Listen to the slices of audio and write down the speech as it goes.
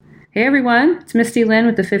Hey everyone, it's Misty Lynn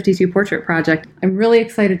with the 52 Portrait Project. I'm really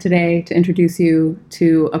excited today to introduce you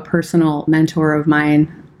to a personal mentor of mine.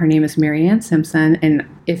 Her name is Marianne Simpson, and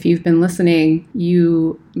if you've been listening,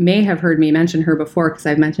 you may have heard me mention her before because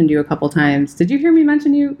I've mentioned you a couple times. Did you hear me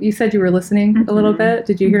mention you? You said you were listening a little bit.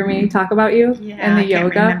 Did you hear me talk about you and the yoga? I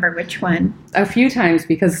can't remember which one. A few times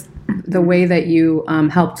because the way that you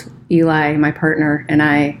helped Eli, my partner, and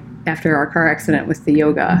I after our car accident with the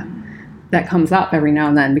yoga. That comes up every now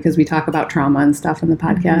and then because we talk about trauma and stuff in the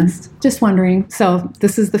podcast. Just wondering. So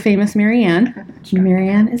this is the famous Marianne.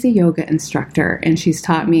 Marianne is a yoga instructor, and she's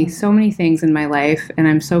taught me so many things in my life, and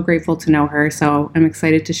I'm so grateful to know her. So I'm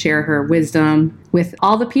excited to share her wisdom with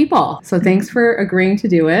all the people. So thanks for agreeing to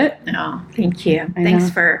do it. Oh, thank you. Thanks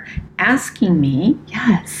for asking me.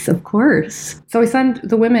 Yes, of course. So I send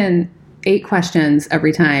the women 8 questions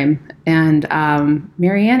every time, and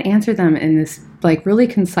Marianne answered them in this really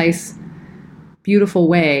concise, beautiful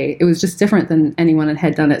way. It was just different than anyone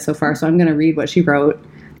had done it so far. So I'm going to read what she wrote.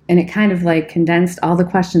 And it kind of condensed all the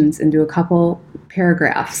questions into a couple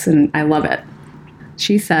paragraphs. And I love it.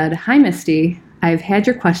 She said, "Hi, Misty. I've had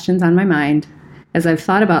your questions on my mind. As I've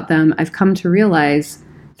thought about them, I've come to realize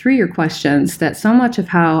through your questions that so much of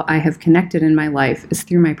how I have connected in my life is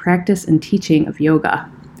through my practice and teaching of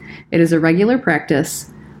yoga. It is a regular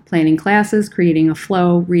practice, planning classes, creating a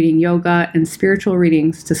flow, reading yoga, and spiritual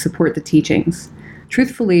readings to support the teachings.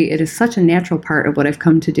 Truthfully, it is such a natural part of what I've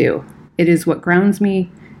come to do. It is what grounds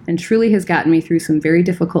me and truly has gotten me through some very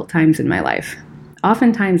difficult times in my life.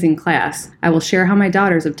 Oftentimes in class, I will share how my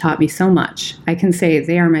daughters have taught me so much. I can say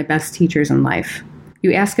they are my best teachers in life.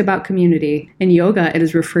 You ask about community. In yoga, it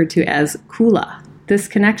is referred to as kula. This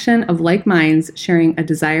connection of like minds sharing a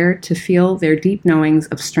desire to feel their deep knowings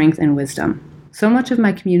of strength and wisdom. So much of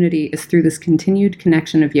my community is through this continued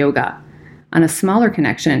connection of yoga. On a smaller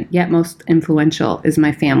connection, yet most influential, is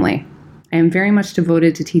my family. I am very much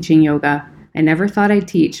devoted to teaching yoga. I never thought I'd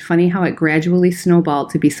teach. Funny how it gradually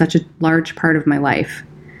snowballed to be such a large part of my life.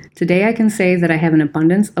 Today I can say that I have an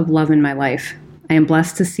abundance of love in my life. I am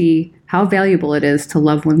blessed to see how valuable it is to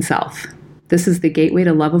love oneself. This is the gateway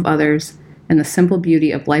to love of others and the simple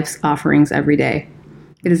beauty of life's offerings every day.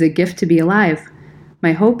 It is a gift to be alive.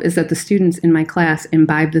 My hope is that the students in my class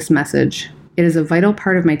imbibe this message. It is a vital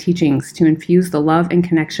part of my teachings to infuse the love and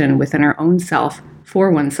connection within our own self for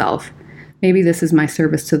oneself. Maybe this is my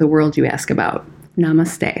service to the world you ask about.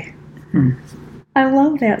 Namaste." I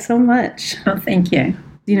love that so much. Oh, thank you.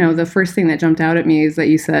 The first thing that jumped out at me is that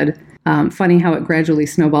you said, funny how it gradually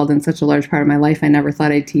snowballed in such a large part of my life. I never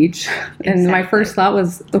thought I'd teach. Exactly. And my first thought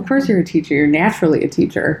was, of course you're a teacher. You're naturally a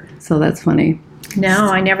teacher. So that's funny. No,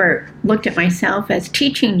 I never looked at myself as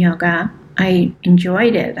teaching yoga. I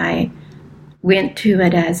enjoyed it. I went to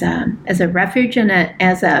it as a refuge and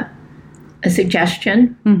as a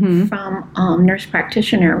suggestion from nurse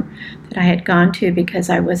practitioner that I had gone to because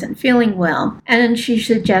I wasn't feeling well. And she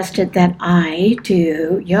suggested that I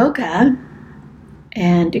do yoga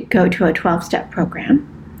and go to a 12-step program.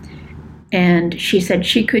 And she said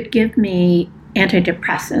she could give me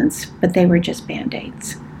antidepressants, but they were just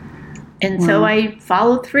Band-Aids. And so I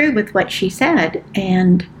followed through with what she said,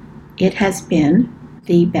 and it has been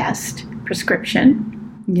the best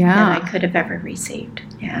prescription that I could have ever received.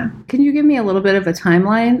 Yeah. Can you give me a little bit of a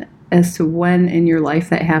timeline as to when in your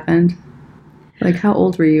life that happened? How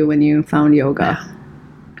old were you when you found yoga?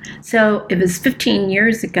 So it was 15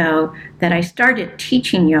 years ago that I started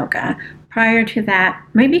teaching yoga. Prior to that,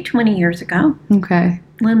 maybe 20 years ago. Okay.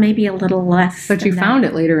 Well, maybe a little less. But you found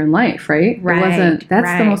it later in life, right? Right.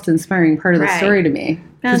 That's the most inspiring part of the story to me.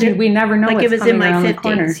 Because we never know what's coming around the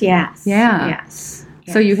corner. It was in my 50s, yes. Yeah. Yes.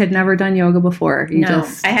 So you had never done yoga before?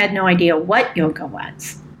 I had no idea what yoga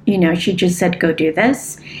was. She just said, go do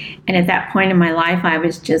this. And at that point in my life, I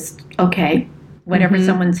was just, okay, whatever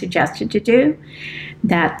someone suggested to do,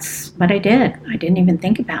 that's what I did. I didn't even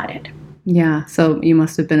think about it. Yeah, so you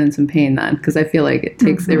must have been in some pain then, because I feel like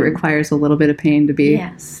it requires a little bit of pain to be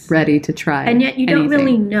ready to try. And yet you don't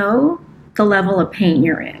really know the level of pain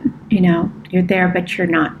you're in. You're there, but you're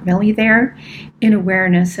not really there in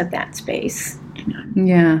awareness of that space.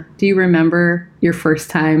 Yeah. Do you remember your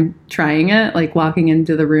first time trying it, walking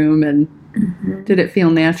into the room, and did it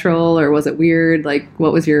feel natural or was it weird?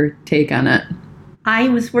 What was your take on it? I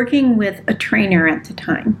was working with a trainer at the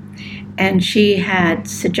time, and she had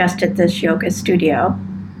suggested this yoga studio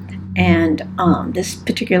and this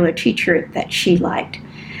particular teacher that she liked.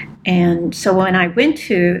 And so when I went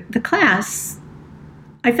to the class,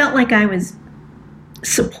 I felt like I was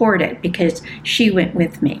supported because she went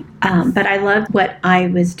with me. But I loved what I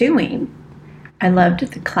was doing. I loved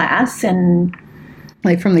the class, and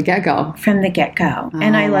Like from the get-go? From the get-go.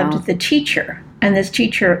 And I loved the teacher. And this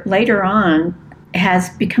teacher later on has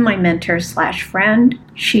become my mentor/friend.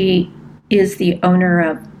 She is the owner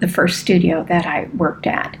of the first studio that I worked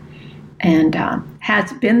at, and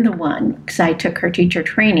has been the one, because I took her teacher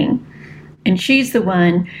training, and she's the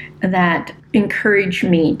one that encouraged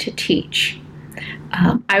me to teach.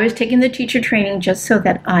 I was taking the teacher training just so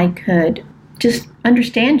that I could just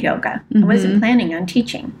understand yoga. I wasn't planning on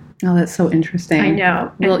teaching. Oh, that's so interesting. I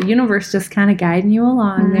know. Well, universe just kind of guiding you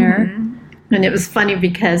along there. And it was funny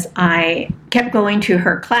because I kept going to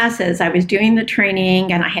her classes. I was doing the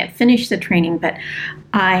training and I had finished the training, but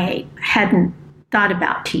I hadn't thought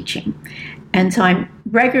about teaching. And so I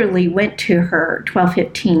regularly went to her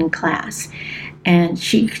 12:15 class. And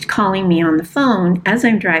she's calling me on the phone as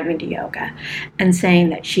I'm driving to yoga and saying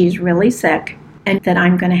that she's really sick and that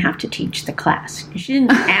I'm going to have to teach the class. She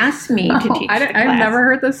didn't ask me to teach the class. I've never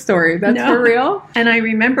heard this story. That's for real? And I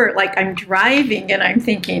remember, like, I'm driving and I'm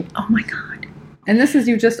thinking, oh my God. And this is,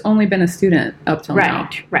 you've just only been a student up till now.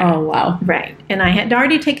 Right. Oh, wow. Right. And I had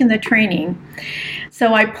already taken the training.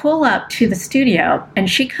 So I pull up to the studio and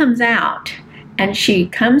she comes out and she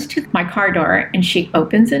comes to my car door and she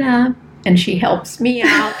opens it up and she helps me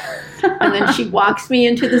out. And then she walks me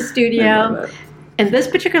into the studio. And this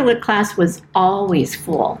particular class was always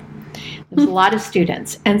full. There was a lot of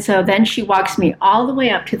students. And so then she walks me all the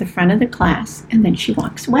way up to the front of the class, and then she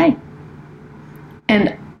walks away.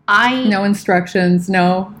 And no instructions,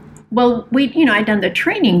 no. Well, I'd done the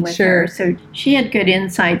training with her, so she had good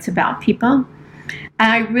insights about people.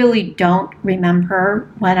 I really don't remember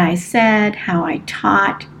what I said, how I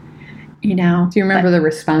taught, Do you remember the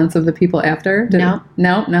response of the people after? No.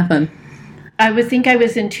 No, nothing. I would think I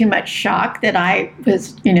was in too much shock that I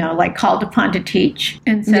was, called upon to teach.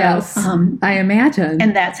 And so, yes, I imagine.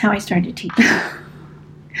 And that's how I started teaching.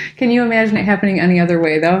 Can you imagine it happening any other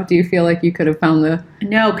way, though? Do you feel like you could have found the...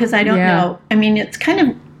 No, because I don't know. I mean, it's kind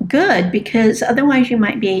of good because otherwise you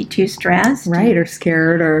might be too stressed. Right, or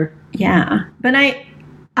scared or... Yeah. But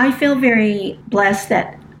I feel very blessed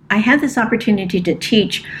that I had this opportunity to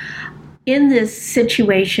teach in this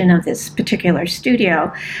situation of this particular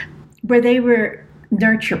studio where they were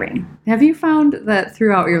nurturing. Have you found that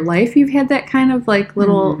throughout your life you've had that kind of like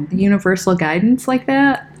little universal guidance like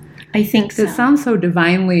that? I think so. It sounds so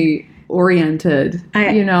divinely oriented,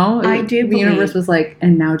 I do The universe was like,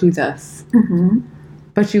 and now do this. Mm-hmm.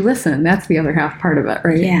 But you listen. That's the other half part of it,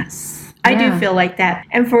 right? Yes. Yeah. I do feel like that.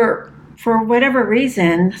 And for whatever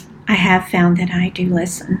reason, I have found that I do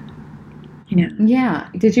listen. Yeah.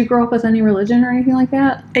 Did you grow up with any religion or anything like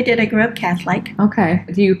that? I did. I grew up Catholic. Okay.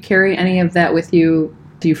 Do you carry any of that with you?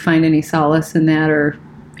 Do you find any solace in that, or?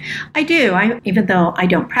 I do. Even though I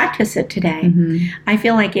don't practice it today, I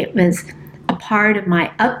feel like it was a part of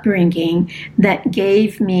my upbringing that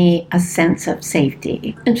gave me a sense of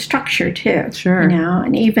safety and structure too. Sure.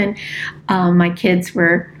 And even my kids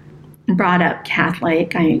were brought up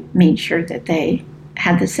Catholic. I made sure that they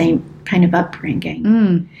had the same kind of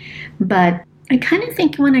upbringing. But I kind of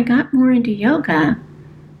think when I got more into yoga,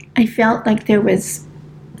 I felt like there was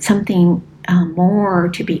something more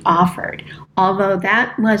to be offered. Although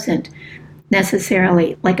that wasn't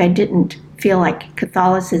necessarily, like I didn't feel like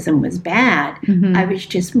Catholicism was bad. I was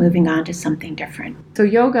just moving on to something different. So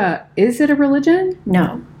yoga, is it a religion?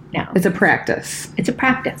 No. It's a practice. It's a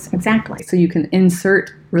practice, exactly. So you can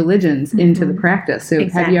insert religions into the practice. So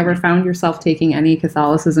exactly. Have you ever found yourself taking any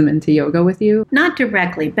Catholicism into yoga with you? Not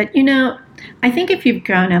directly, but I think if you've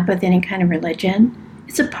grown up with any kind of religion,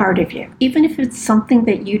 it's a part of you. Even if it's something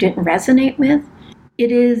that you didn't resonate with,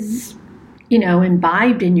 it is,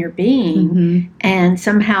 imbibed in your being. And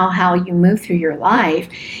somehow how you move through your life,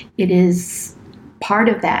 it is part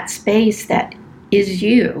of that space that is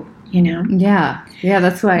you. Yeah,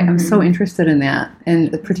 that's why I'm so interested in that. And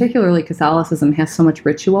particularly Catholicism has so much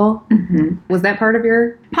ritual. Was that part of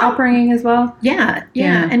your upbringing as well? Yeah.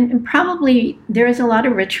 And probably there is a lot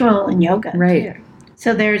of ritual in yoga, right? Too.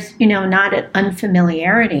 So there's, not an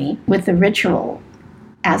unfamiliarity with the ritual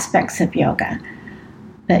aspects of yoga.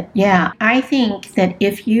 But yeah, I think that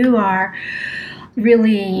if you are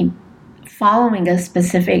really following a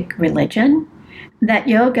specific religion, that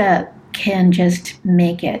yoga can just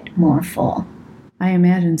make it more full. I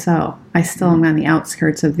imagine so. I still am on the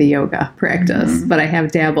outskirts of the yoga practice, but I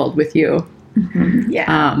have dabbled with you.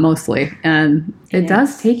 Mostly. And it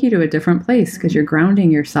does take you to a different place because you're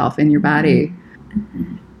grounding yourself in your body.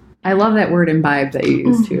 I love that word imbibe that you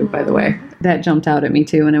used too, by the way. That jumped out at me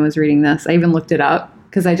too when I was reading this. I even looked it up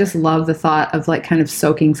because I just love the thought of like kind of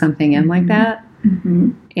soaking something in like that.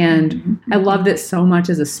 And I loved it so much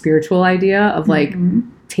as a spiritual idea of like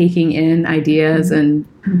taking in ideas and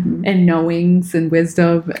knowings and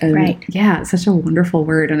wisdom. And yeah, it's such a wonderful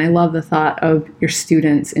word. And I love the thought of your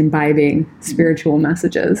students imbibing spiritual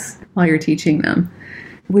messages while you're teaching them.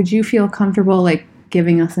 Would you feel comfortable like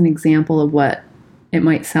giving us an example of what it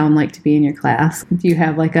might sound like to be in your class? Do you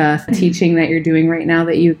have like a teaching that you're doing right now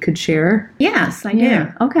that you could share? Yes, I do.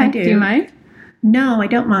 Okay. I do. Do you mind? No, I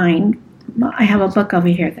don't mind. I have a book over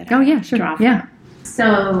here that I draw from. Yeah.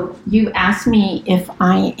 So you asked me if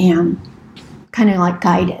I am kind of like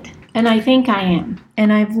guided. And I think I am.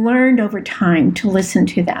 And I've learned over time to listen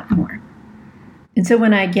to that more. And so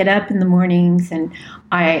when I get up in the mornings and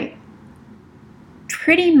I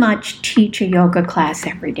pretty much teach a yoga class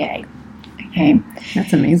every day. Okay.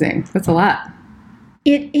 That's amazing. That's a lot.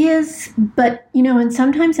 It is, but, and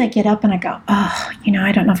sometimes I get up and I go, oh,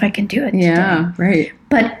 I don't know if I can do it today. Yeah, right.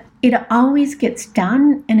 But it always gets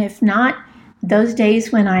done. And if not, those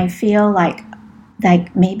days when I feel like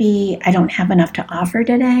maybe I don't have enough to offer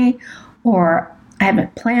today or I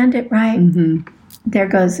haven't planned it right, there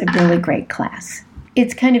goes a really great class.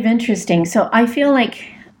 It's kind of interesting. So I feel like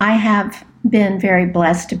I have been very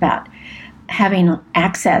blessed about having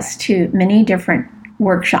access to many different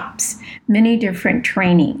workshops, many different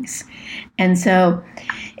trainings. And so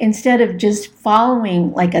instead of just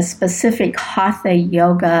following like a specific hatha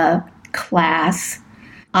yoga class,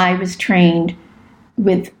 I was trained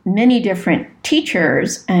with many different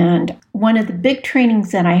teachers, and one of the big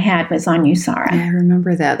trainings that I had was on Anusara. Yeah, I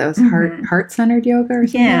remember that. That was heart-centered yoga or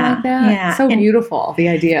something like that. Yeah. So beautiful, the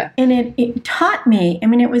idea. And it taught me,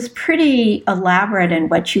 it was pretty elaborate in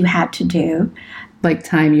what you had to do. Like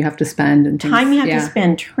time you have to spend and things. Time you have to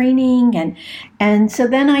spend training. And so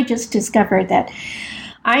then I just discovered that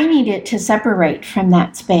I needed to separate from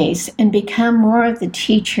that space and become more of the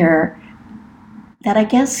teacher that I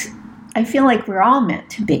guess I feel like we're all meant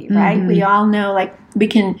to be, right? We all know, like, we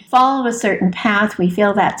can follow a certain path. We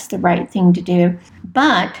feel that's the right thing to do.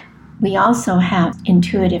 But we also have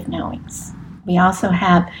intuitive knowings. We also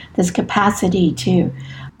have this capacity to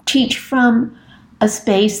teach from a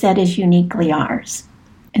space that is uniquely ours.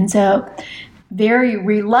 And so very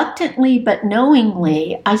reluctantly but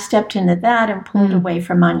knowingly, I stepped into that and pulled away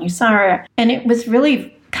from Anusara. And it was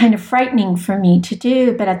really kind of frightening for me to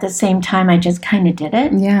do, but at the same time, I just kind of did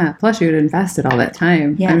it. Yeah. Plus, you had invested all that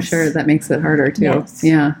time. Yes. I'm sure that makes it harder, too. Yes.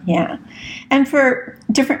 Yeah. Yeah. And for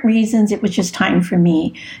different reasons, it was just time for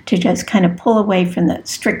me to just kind of pull away from the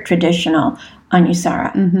strict traditional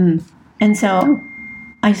Anusara. And so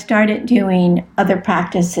I started doing other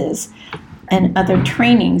practices and other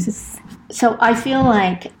trainings. So I feel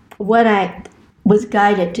like what I was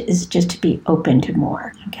guided to is just to be open to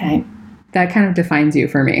more, okay? That kind of defines you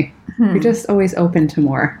for me. You're just always open to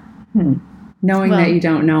more. Knowing that you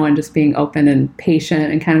don't know and just being open and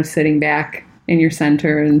patient and kind of sitting back in your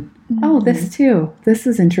center and, this too. This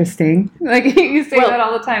is interesting. Like you say that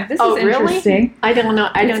all the time. This is interesting. Really? I don't know.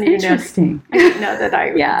 I don't even know. Interesting. I didn't know that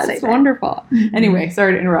I would say it's that. wonderful. Anyway,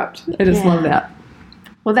 sorry to interrupt. I just love that.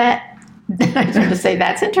 Well, I was going to say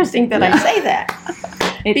that's interesting that I say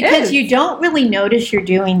that. Because you don't really notice you're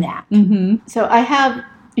doing that. So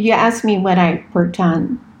you asked me what I worked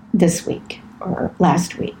on this week or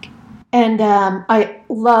last week. And I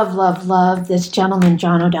love this gentleman,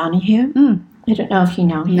 John O'Donohue. I don't know if you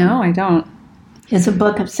know him. No, I don't. It's a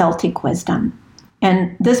book of Celtic wisdom.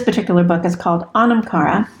 And this particular book is called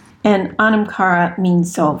Anamkara. And Anamkara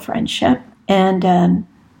means soul friendship. And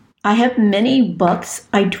I have many books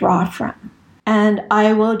I draw from. And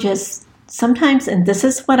I will just sometimes, and this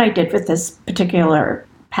is what I did with this particular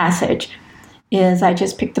passage, is I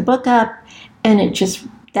just picked the book up and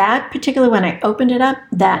that particular, when I opened it up,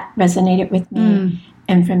 that resonated with me.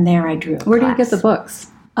 And from there I drew a Where do you class. get the books?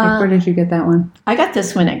 Where did you get that one? I got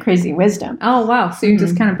this one at Crazy Wisdom. Oh, wow. So you're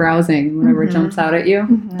just kind of browsing whenever it jumps out at you?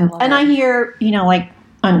 I hear, like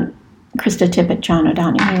on Krista Tippett, John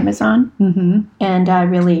O'Donohue was on. And I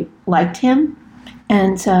really liked him.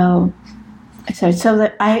 And so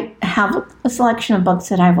that I have a selection of books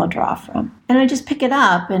that I will draw from. And I just pick it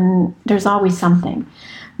up, and there's always something.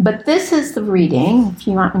 But this is the reading, if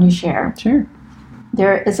you want me to share. Sure.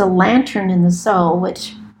 There is a lantern in the soul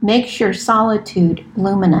which makes your solitude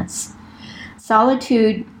luminous.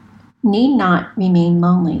 Solitude need not remain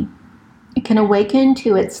lonely. It can awaken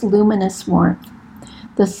to its luminous warmth.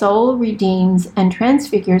 The soul redeems and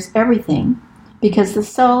transfigures everything because the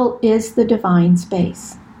soul is the divine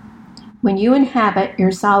space. When you inhabit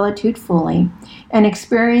your solitude fully and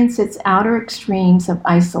experience its outer extremes of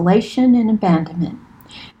isolation and abandonment,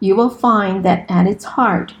 you will find that at its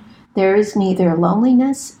heart there is neither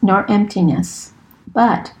loneliness nor emptiness,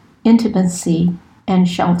 but intimacy and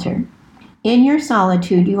shelter. In your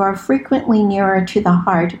solitude, you are frequently nearer to the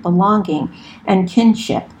heart of belonging and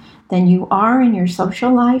kinship than you are in your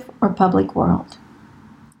social life or public world.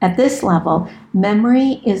 At this level,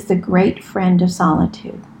 memory is the great friend of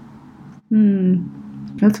solitude.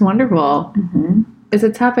 That's wonderful. Mm-hmm. It's a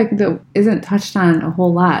topic that isn't touched on a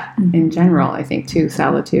whole lot in general, I think, too,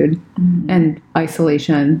 solitude and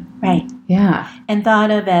isolation. Right. Yeah. And thought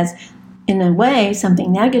of as, in a way,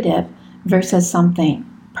 something negative versus something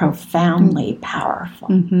profoundly powerful.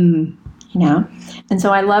 Mm-hmm. You know? And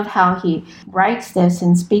so I love how he writes this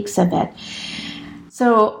and speaks of it.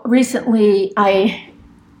 So recently I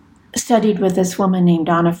studied with this woman named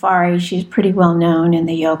Donna Fari. She's pretty well known in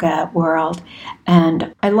the yoga world.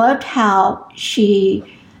 And I loved how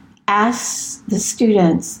she asks the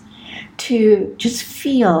students to just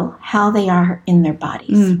feel how they are in their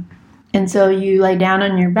bodies. And so you lay down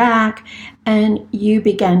on your back and you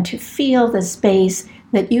begin to feel the space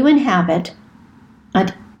that you inhabit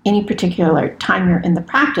at any particular time you're in the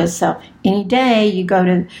practice. So any day you go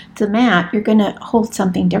to the mat, you're going to hold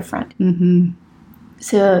something different. Mm-hmm.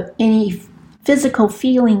 So any physical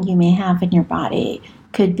feeling you may have in your body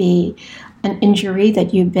could be an injury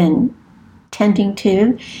that you've been tending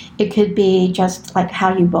to. It could be just like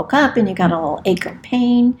how you woke up and you got a little ache or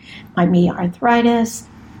pain, might be arthritis,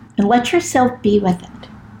 and let yourself be with it.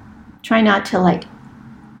 Try not to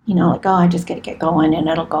oh, I just got to get going and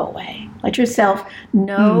it'll go away. Let yourself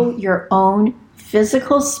know your own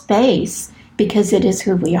physical space because it is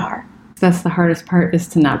who we are. That's the hardest part, is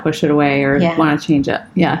to not push it away or want to change it.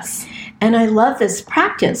 Yes. And I love this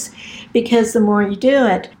practice because the more you do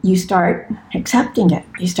it, you start accepting it.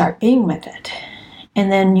 You start being with it.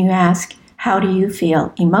 And then you ask, how do you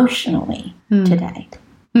feel emotionally today?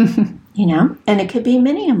 You know, and it could be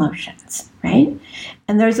many emotions, right?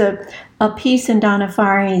 And there's a piece in Donna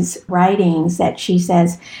Fari's writings that she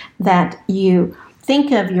says that you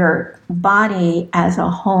think of your body as a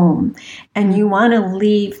home and you want to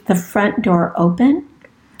leave the front door open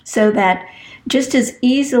so that just as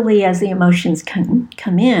easily as the emotions can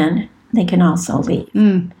come in, they can also leave.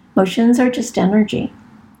 Emotions are just energy.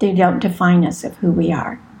 They don't define us of who we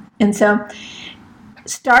are. And so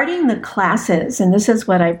starting the classes, and this is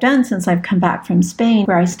what I've done since I've come back from Spain,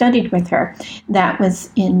 where I studied with her. That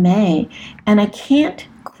was in May. And I can't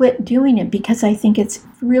quit doing it because I think it's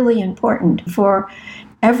really important for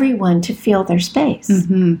everyone to feel their space.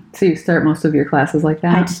 Mm-hmm. So you start most of your classes like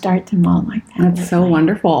that? I'd start them all like that. That's so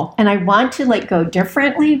wonderful. And I want to go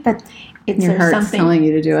differently, but it's your heart's telling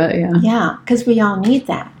you to do it, yeah. Yeah, because we all need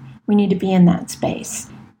that. We need to be in that space.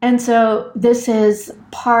 And so this is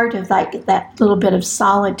part of that little bit of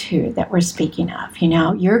solitude that we're speaking of. You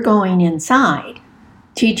know, you're going inside,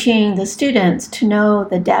 teaching the students to know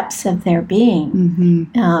the depths of their being.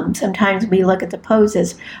 Sometimes we look at the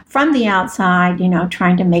poses from the outside,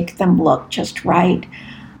 trying to make them look just right.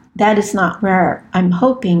 That is not where I'm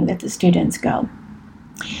hoping that the students go.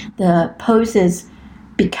 The poses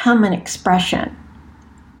become an expression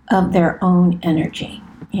of their own energy,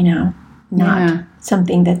 not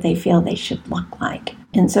something that they feel they should look like.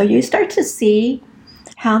 And so you start to see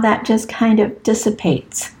how that just kind of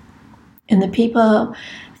dissipates. And the people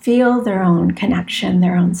feel their own connection,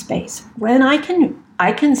 their own space. When I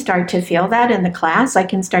can start to feel that in the class, I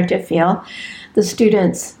can start to feel the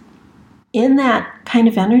students in that kind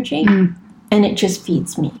of energy, and it just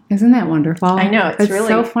feeds me. Isn't that wonderful? I know, it's really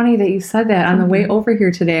so funny that you said that. On the way over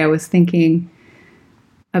here today, I was thinking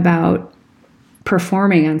about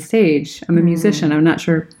performing on stage. I'm a musician. I'm not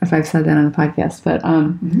sure if I've said that on the podcast, but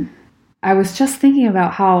I was just thinking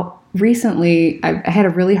about how recently I had a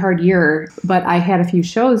really hard year, but I had a few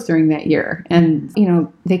shows during that year, and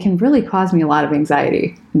they can really cause me a lot of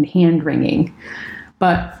anxiety and hand wringing.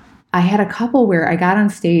 But I had a couple where I got on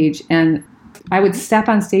stage and I would step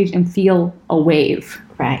on stage and feel a wave,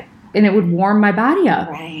 right, and it would warm my body up,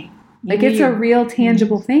 right. Like it's a real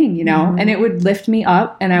tangible thing, and it would lift me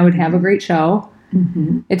up, and I would have a great show.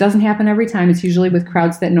 It doesn't happen every time. It's usually with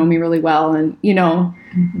crowds that know me really well. And,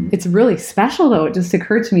 it's really special, though. It just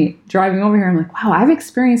occurred to me driving over here. I'm like, wow, I've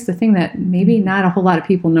experienced a thing that maybe not a whole lot of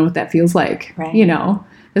people know what that feels like. Right.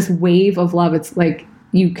 This wave of love. It's like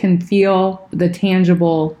you can feel the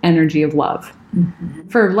tangible energy of love.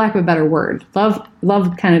 For lack of a better word.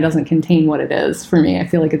 Love kind of doesn't contain what it is for me. I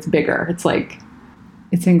feel like it's bigger. It's like,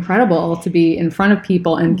 it's incredible to be in front of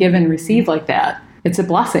people and give and receive like that. It's a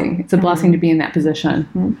blessing. It's a blessing to be in that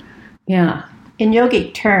position. Yeah. In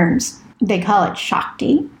yogic terms, they call it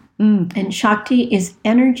Shakti. And Shakti is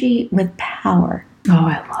energy with power. Oh,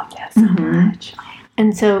 I love that so much.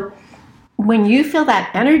 And so when you feel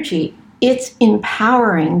that energy, it's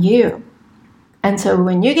empowering you. And so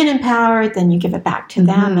when you get empowered, then you give it back to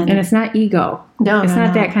them. And it's not ego. No, it's no,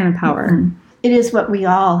 not no. that kind of power. Mm-mm. It is what we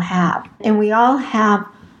all have. And we all have,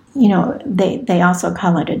 you know, they also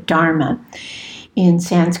call it a dharma in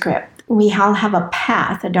Sanskrit. We all have a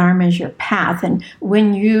path. A dharma is your path. And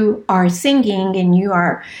when you are singing and you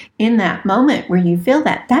are in that moment where you feel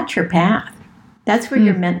that, that's your path. That's where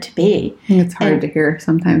you're meant to be. It's hard to hear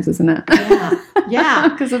sometimes, isn't it? Yeah.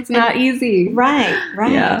 Because it's not easy. Right.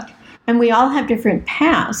 Yeah. And we all have different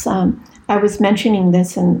paths. I was mentioning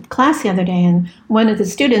this in class the other day, and one of the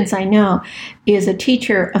students I know is a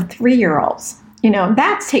teacher of 3-year-olds. You know,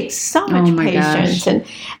 that takes so much patience.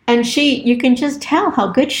 And she, you can just tell how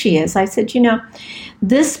good she is. I said, you know,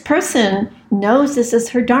 this person knows this is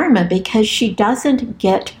her dharma because she doesn't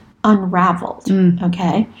get unraveled,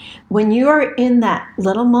 okay? When you are in that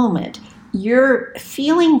little moment, you're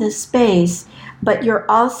feeling the space, but you're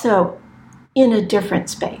also in a different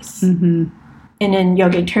space. And in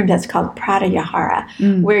yogic terms, that's called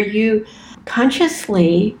pratyahara, where you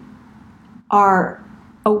consciously are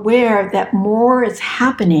aware that more is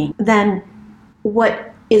happening than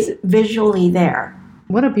what is visually there.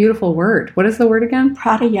 What a beautiful word. What is the word again?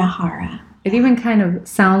 Pratyahara. It even kind of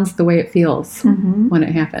sounds the way it feels when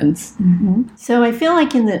it happens. So I feel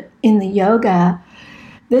like in the yoga,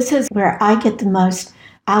 this is where I get the most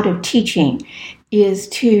out of teaching, is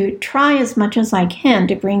to try as much as I can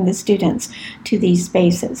to bring the students to these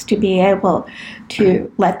spaces, to be able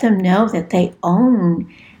to let them know that they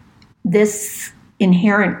own this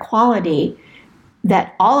inherent quality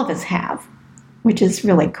that all of us have, which is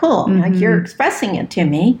really cool. Like, you're expressing it to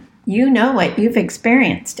me. You know it. You've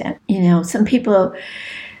experienced it. You know, some people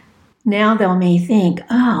now may think,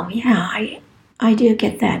 oh, yeah, I do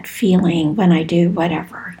get that feeling when I do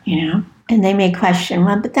whatever, you know. And they may question,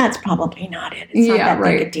 well, but that's probably not it. It's not that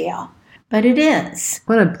big a deal. But it is.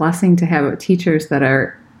 What a blessing to have teachers that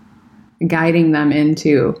are guiding them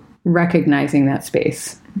into recognizing that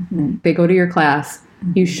space. They go to your class,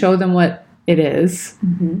 you show them what it is,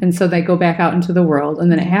 and so they go back out into the world, and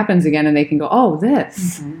then it happens again, and they can go, oh,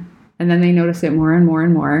 this. And then they notice it more and more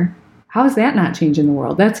and more. How is that not changing the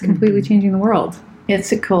world? That's completely changing the world.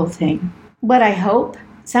 It's a cool thing. But I hope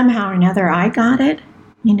somehow or another I got it,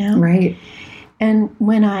 you know? Right. And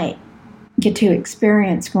when I get to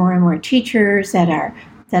experience more and more teachers that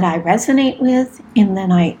I resonate with, and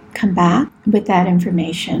then I come back with that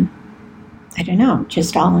information, I don't know,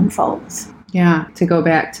 just all unfolds. Yeah, to go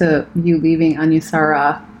back to you leaving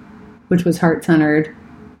Anusara, which was heart-centered,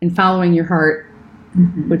 and following your heart,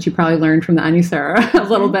 which you probably learned from the Anusara a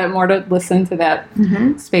little bit more, to listen to that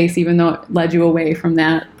space, even though it led you away from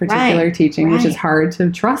that particular teaching, which is hard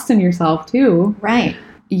to trust in yourself too. Right.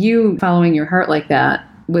 You following your heart like that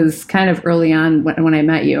was kind of early on when I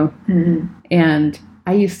met you. And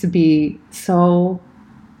I used to be so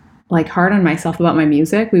hard on myself about my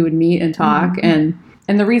music. We would meet and talk, and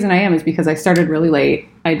the reason I am is because I started really late.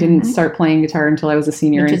 I didn't start playing guitar until I was a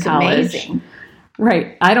senior in college. Amazing.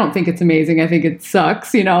 Right. I don't think it's amazing. I think it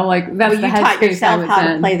sucks. You know, that's the headspace. You taught yourself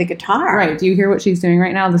how to play the guitar. Right. Do you hear what she's doing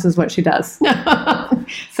right now? This is what she does.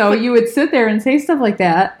 So you would sit there and say stuff like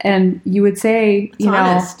that, and you would say,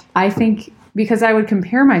 honest. I think, because I would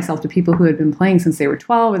compare myself to people who had been playing since they were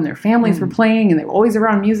 12, and their families were playing, and they were always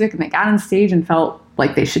around music, and they got on stage and felt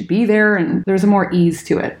like they should be there, and there's a more ease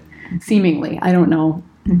to it, seemingly. I don't know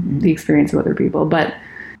the experience of other people, but...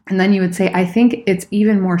 And then you would say, I think it's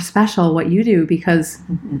even more special what you do because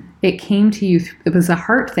it came to you, it was a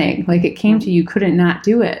heart thing. Like, it came to you, couldn't not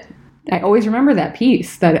do it. I always remember that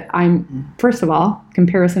piece, that first of all,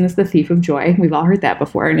 comparison is the thief of joy. We've all heard that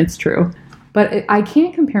before, and it's true. But I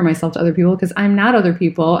can't compare myself to other people because I'm not other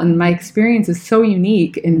people, and my experience is so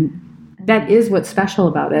unique, and that is what's special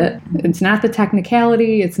about it. It's not the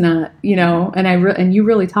technicality, it's not, and you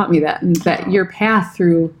really taught me that, and that your path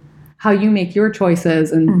through how you make your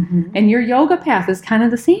choices, and your yoga path is kind of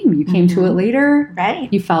the same. You came to it later.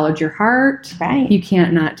 Right. You followed your heart. Right. You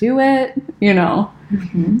can't not do it,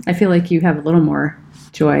 I feel like you have a little more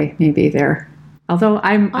joy maybe there. Although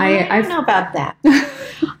I don't know about that.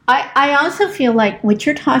 I also feel like what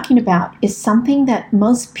you're talking about is something that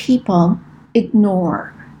most people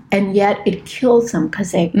ignore, and yet it kills them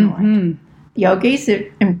because they ignore it. Yogis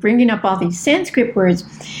and bringing up all these Sanskrit words.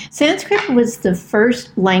 Sanskrit was the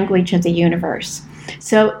first language of the universe.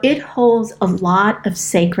 So it holds a lot of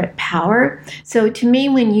sacred power. So to me,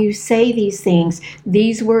 when you say these things,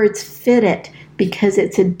 these words fit it because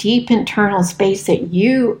it's a deep internal space that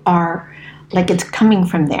you are, like, it's coming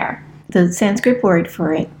from there. The Sanskrit word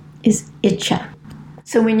for it is icha.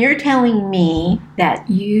 So when you're telling me that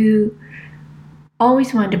you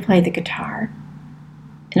always wanted to play the guitar,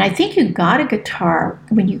 And I think you got a guitar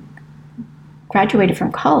when you graduated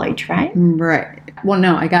from college, right? Right. Well,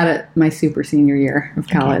 no, I got it my super senior year of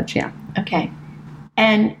college, yeah. Okay.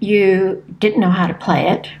 And you didn't know how to play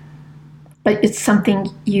it, but it's something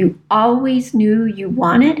you always knew you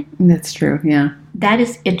wanted. That's true, yeah. That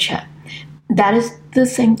is itcha. That is the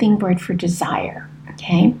same thing word for desire,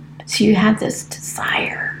 okay? So you have this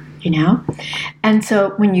desire, And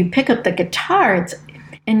so when you pick up the guitar,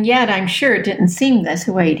 and yet I'm sure it didn't seem this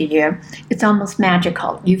way to you, it's almost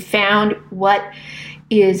magical. You found what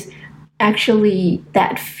is actually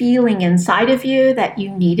that feeling inside of you that you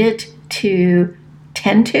needed to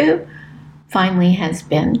tend to finally has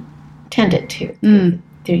been tended to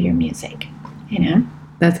through your music,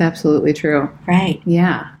 That's absolutely true. Right.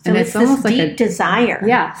 Yeah. So and it's almost this like deep desire.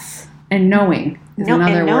 Yes. And knowing is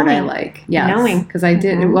another word I like. Yes. Knowing. Because I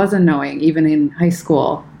did, it was a knowing, even in high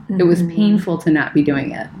school. It was painful to not be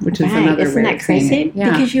doing it, which is another Isn't way that of saying crazy? it.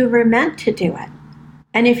 Yeah. Because you were meant to do it.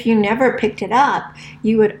 And if you never picked it up,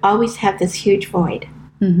 you would always have this huge void.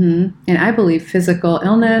 And I believe physical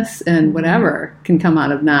illness and whatever can come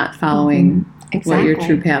out of not following what your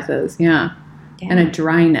true path is. Yeah. And a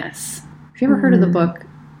dryness. Have you ever heard of the book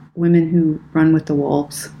Women Who Run with the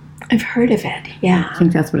Wolves? I've heard of it, yeah. I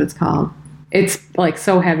think that's what it's called. It's like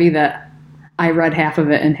so heavy that I read half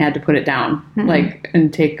of it and had to put it down,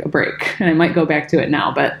 and take a break. And I might go back to it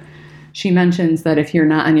now, but she mentions that if you're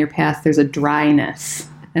not on your path, there's a dryness.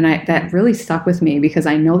 And that really stuck with me because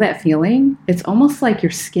I know that feeling. It's almost like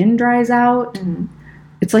your skin dries out.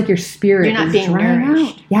 It's like your spirit You're not is being drying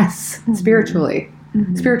nourished. out. Yes, spiritually.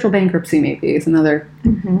 Spiritual bankruptcy maybe is another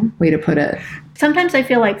way to put it. Sometimes I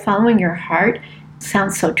feel like following your heart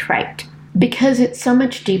sounds so trite because it's so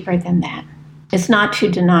much deeper than that. It's not to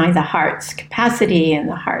deny the heart's capacity and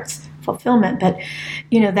the heart's fulfillment, but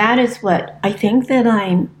that is what I think that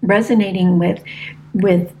I'm resonating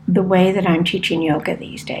with the way that I'm teaching yoga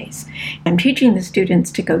these days. I'm teaching the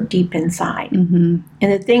students to go deep inside. And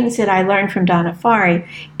the things that I learned from Donna Farhi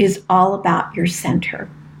is all about your center.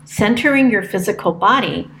 Centering your physical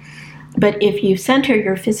body. But if you center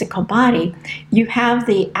your physical body, you have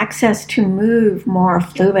the access to move more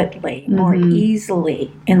fluidly, more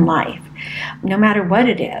easily in life, no matter what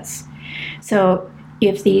it is. So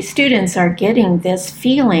if these students are getting this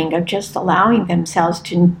feeling of just allowing themselves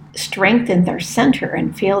to strengthen their center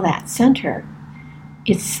and feel that center,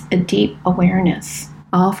 it's a deep awareness.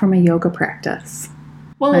 All from a yoga practice.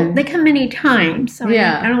 Well, they come many times, so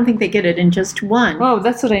I don't think they get it in just one. Oh,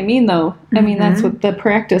 that's what I mean, though. I mean, that's what the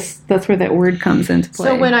practice, that's where that word comes into play.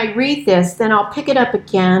 So when I read this, then I'll pick it up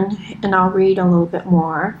again, and I'll read a little bit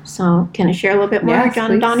more. So can I share a little bit more, yes,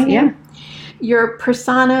 John Donahue? Yeah. Your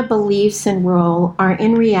persona, beliefs, and role are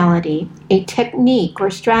in reality a technique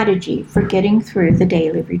or strategy for getting through the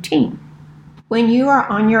daily routine. When you are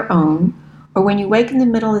on your own, or when you wake in the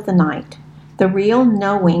middle of the night, the real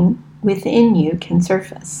knowing within you can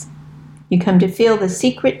surface. You come to feel the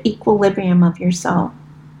secret equilibrium of your soul.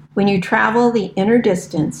 When you travel the inner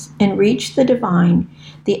distance and reach the divine,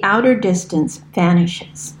 the outer distance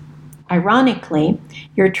vanishes. Ironically,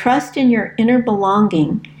 your trust in your inner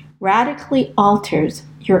belonging radically alters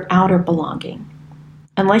your outer belonging.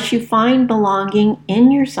 Unless you find belonging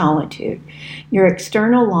in your solitude, your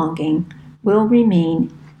external longing will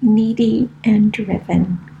remain needy and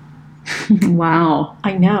driven. Wow.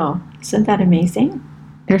 I know. Isn't that amazing?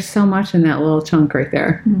 There's so much in that little chunk right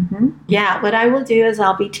there. Yeah, what I will do is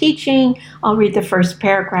I'll be teaching, I'll read the first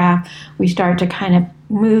paragraph, we start to kind of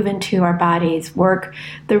move into our bodies, work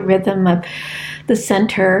the rhythm of the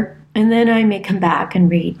center, and then I may come back and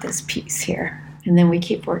read this piece here, and then we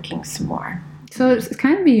keep working some more. So it's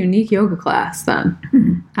kind of a unique yoga class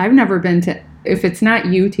then. I've never been to, if it's not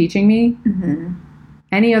you teaching me,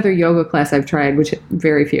 any other yoga class I've tried, which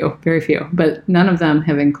very few, but none of them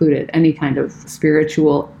have included any kind of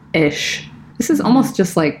spiritual-ish. This is almost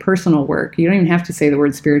just like personal work. You don't even have to say the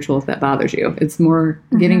word spiritual if that bothers you. It's more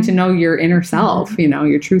getting to know your inner self,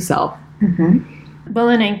 your true self. Well,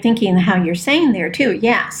 and I'm thinking how you're saying there too,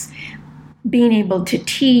 yes. Being able to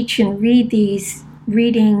teach and read these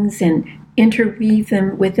readings and interweave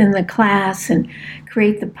them within the class and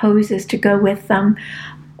create the poses to go with them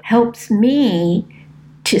helps me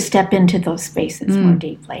to step into those spaces more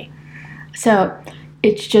deeply. So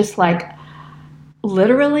it's just like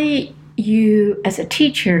literally you as a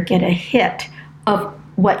teacher get a hit of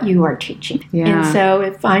what you are teaching. Yeah. And so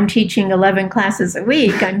if I'm teaching 11 classes a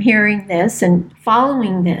week, I'm hearing this and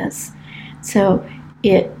following this. So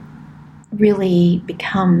it really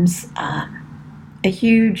becomes a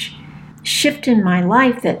huge shift in my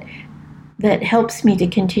life that helps me to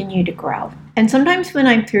continue to grow. And sometimes when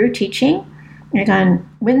I'm through teaching, Like on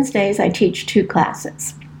Wednesdays, I teach 2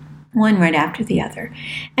 classes, one right after the other.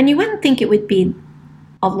 And you wouldn't think it would be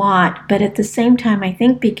a lot, but at the same time, I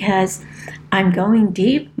think because I'm going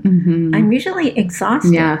deep, I'm usually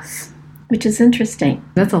exhausted. Yes. Which is interesting.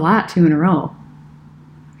 That's a lot, 2 in a row.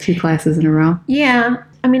 2 classes in a row. Yeah.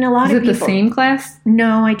 I mean, a lot of people... Is it the same class?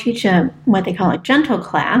 No, I teach what they call a gentle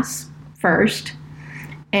class first.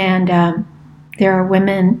 And there are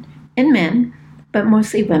women and men, but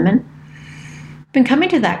mostly women. Been coming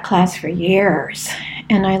to that class for years.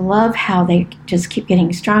 And I love how they just keep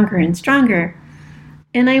getting stronger and stronger.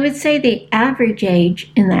 And I would say the average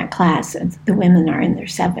age in that class, the women are in their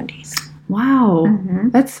 70s. Wow.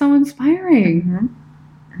 That's so inspiring.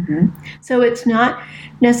 So it's not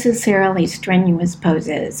necessarily strenuous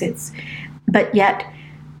poses, but yet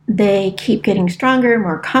they keep getting stronger,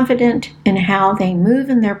 more confident in how they move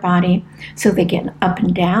in their body, so they get up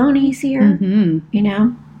and down easier, you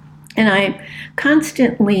know? And I'm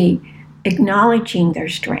constantly acknowledging their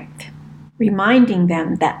strength, reminding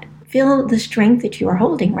them that feel the strength that you are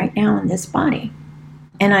holding right now in this body.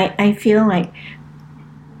 And I feel like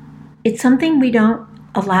it's something we don't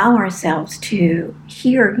allow ourselves to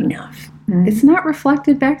hear enough. It's not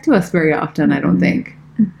reflected back to us very often, I don't think.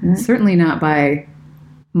 Certainly not by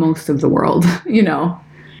most of the world, you know.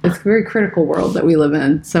 It's a very critical world that we live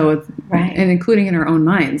in. So, it's, and including in our own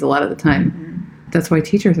minds a lot of the time. That's why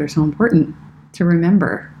teachers are so important to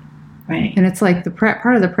remember. Right. And it's like the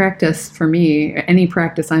part of the practice for me, any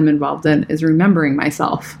practice I'm involved in, is remembering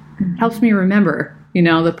myself. It helps me remember. You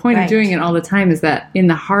know, the point of doing it all the time is that in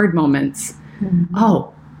the hard moments,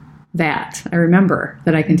 I remember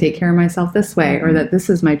that I can take care of myself this way, or that this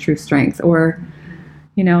is my true strength, or,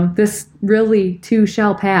 you know, this really too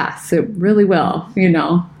shall pass. It really will, you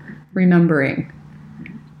know, remembering.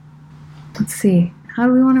 Let's see. How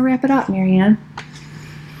do we want to wrap it up, Marianne?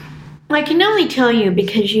 I can only tell you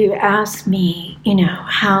because you asked me, you know,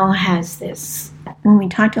 how has this, when we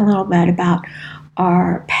talked a little bit about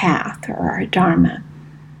our path or our dharma,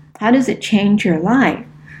 how does it change your life?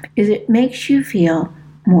 Is it makes you feel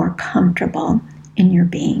more comfortable in your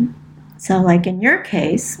being. So like in your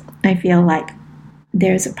case, I feel like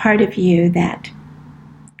there's a part of you that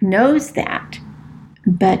knows that,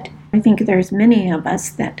 but I think there's many of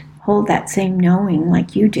us that hold that same knowing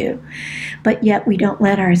like you do, but yet we don't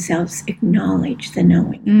let ourselves acknowledge the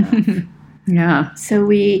knowing enough. Yeah. So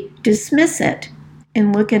we dismiss it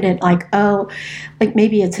and look at it like, oh, like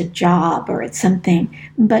maybe it's a job or it's something.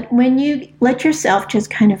 But when you let yourself just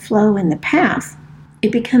kind of flow in the path,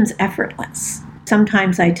 it becomes effortless.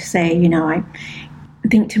 Sometimes I say, you know, I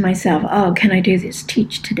think to myself, oh, can I do this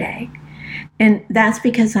teach today? And that's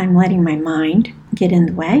because I'm letting my mind get in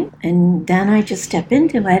the way. And then I just step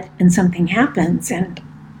into it and something happens and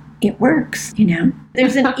it works, you know.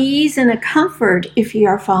 There's an ease and a comfort if you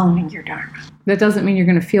are following your dharma. That doesn't mean you're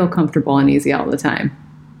going to feel comfortable and easy all the time,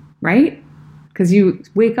 right? Because you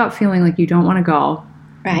wake up feeling like you don't want to go.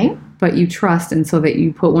 Right. But you trust, and so that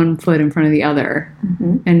you put one foot in front of the other.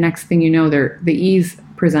 And next thing you know, the ease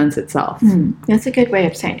presents itself. That's a good way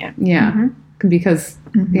of saying it. Yeah. Because,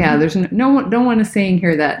 there's no one is saying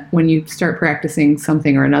here that when you start practicing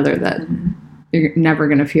something or another that you're never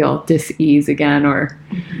going to feel dis-ease again, or,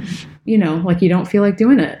 you know, like you don't feel like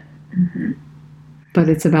doing it. But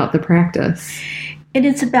it's about the practice. And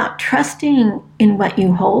it's about trusting in what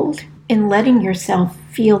you hold and letting yourself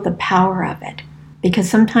feel the power of it. Because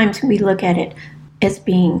sometimes we look at it as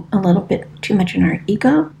being a little bit too much in our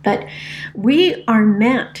ego, but we are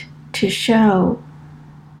meant to show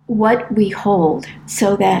what we hold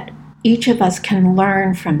so that each of us can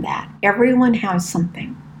learn from that. Everyone has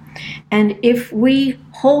something. And if we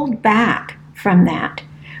hold back from that,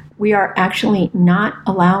 we are actually not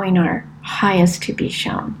allowing our highest to be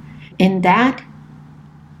shown. And that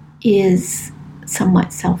is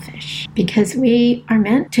somewhat selfish because we are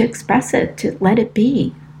meant to express it, to let it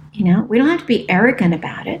be. You know, we don't have to be arrogant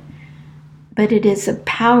about it, but it is a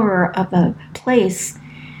power of a place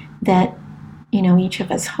that, you know, each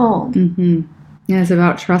of us hold. Yeah, it's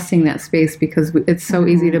about trusting that space because it's so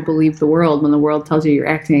easy to believe the world when the world tells you you're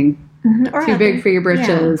acting too big for your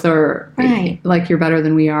britches, or like you're better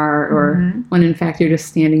than we are, or when in fact you're just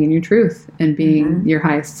standing in your truth and being your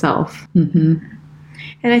highest self. And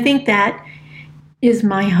I think that is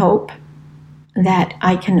my hope, that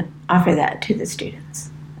I can offer that to the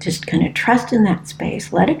students. Just kind of trust in that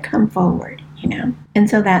space, let it come forward, you know. And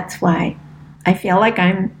so that's why I feel like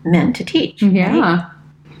I'm meant to teach. Yeah. Right?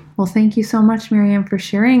 Well, thank you so much, Marianne, for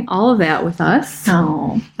sharing all of that with us.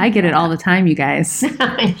 Oh, I get it all the time, you guys.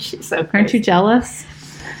 She's so crazy. Aren't you jealous?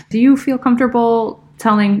 Do you feel comfortable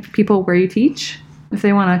telling people where you teach? if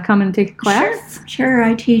they want to come and take a class? Sure.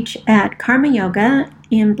 I teach at Karma Yoga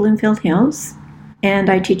in Bloomfield Hills, and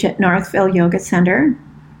I teach at Northville Yoga Center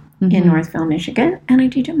in Northville, Michigan, and I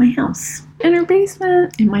teach at my house. In her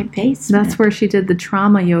basement. In my basement. That's where she did the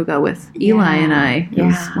trauma yoga with Eli and I. It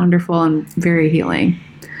was wonderful and very healing.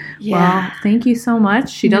 Yeah. Well, thank you so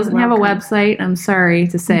much. She doesn't have a website, I'm sorry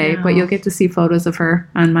to say, but you'll get to see photos of her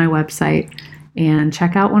on my website. And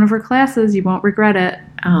check out one of her classes. You won't regret it.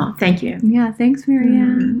 Oh, thank you. Yeah, thanks,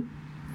 Marianne.